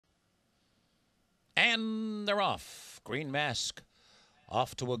And they're off. Green Mask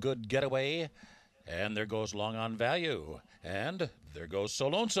off to a good getaway. And there goes Long on Value. And there goes So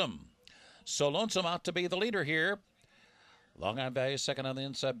Lonesome. So Lonesome out to be the leader here. Long on Value second on the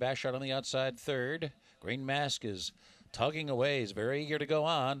inside. Bashard on the outside third. Green Mask is tugging away. He's very eager to go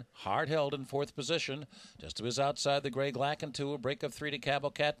on. Hard held in fourth position. Just to his outside, the Gray Glacken to a break of 3 to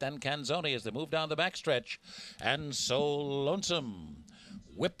Cabo Cat. Then Canzoni as they move down the backstretch. And So Lonesome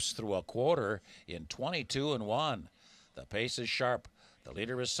whips through a quarter in 22 and 1. The pace is sharp. The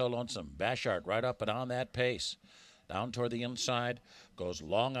leader is So Lonesome. Bashard right up and on that pace. Down toward the inside goes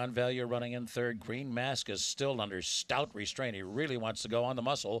Long on Value running in third. Green Mask is still under stout restraint. He really wants to go on the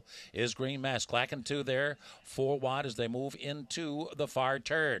muscle. Is Green Mask. Clacking 2 there. 4 wide as they move into the far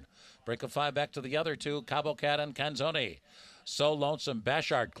turn. Break of 5 back to the other two. Cabo Cat and Canzoni. So Lonesome.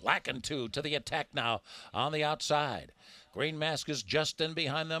 Bashard Clacking 2 to the attack now on the outside. Green Mask is just in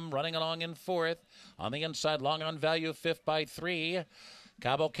behind them, running along in fourth. On the inside, Long on Value, fifth by 3.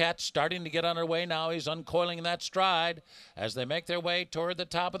 Cabo Cat starting to get on her way now. He's uncoiling that stride as they make their way toward the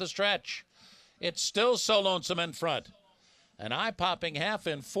top of the stretch. It's still So Lonesome in front. An eye-popping half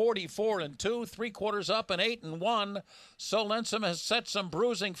in 44 and 2, 3/4 up and 8 and 1. So Lonesome has set some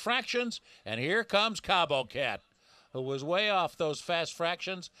bruising fractions, and here comes Cabo Cat, who was way off those fast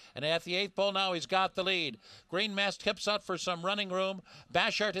fractions, and at the 8th pole now he's got the lead. Green Mask tips out for some running room.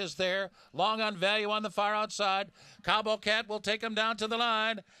 Bashard is there. Long on Value on the far outside. Cabo Cat will take him down to the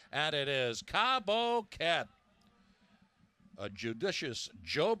line, and it is Cabo Cat. A judicious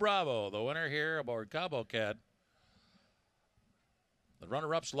Joe Bravo, the winner here aboard Cabo Cat. The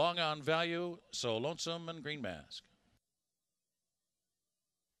runner-ups, Long on Value, So Lonesome, and Green Mask.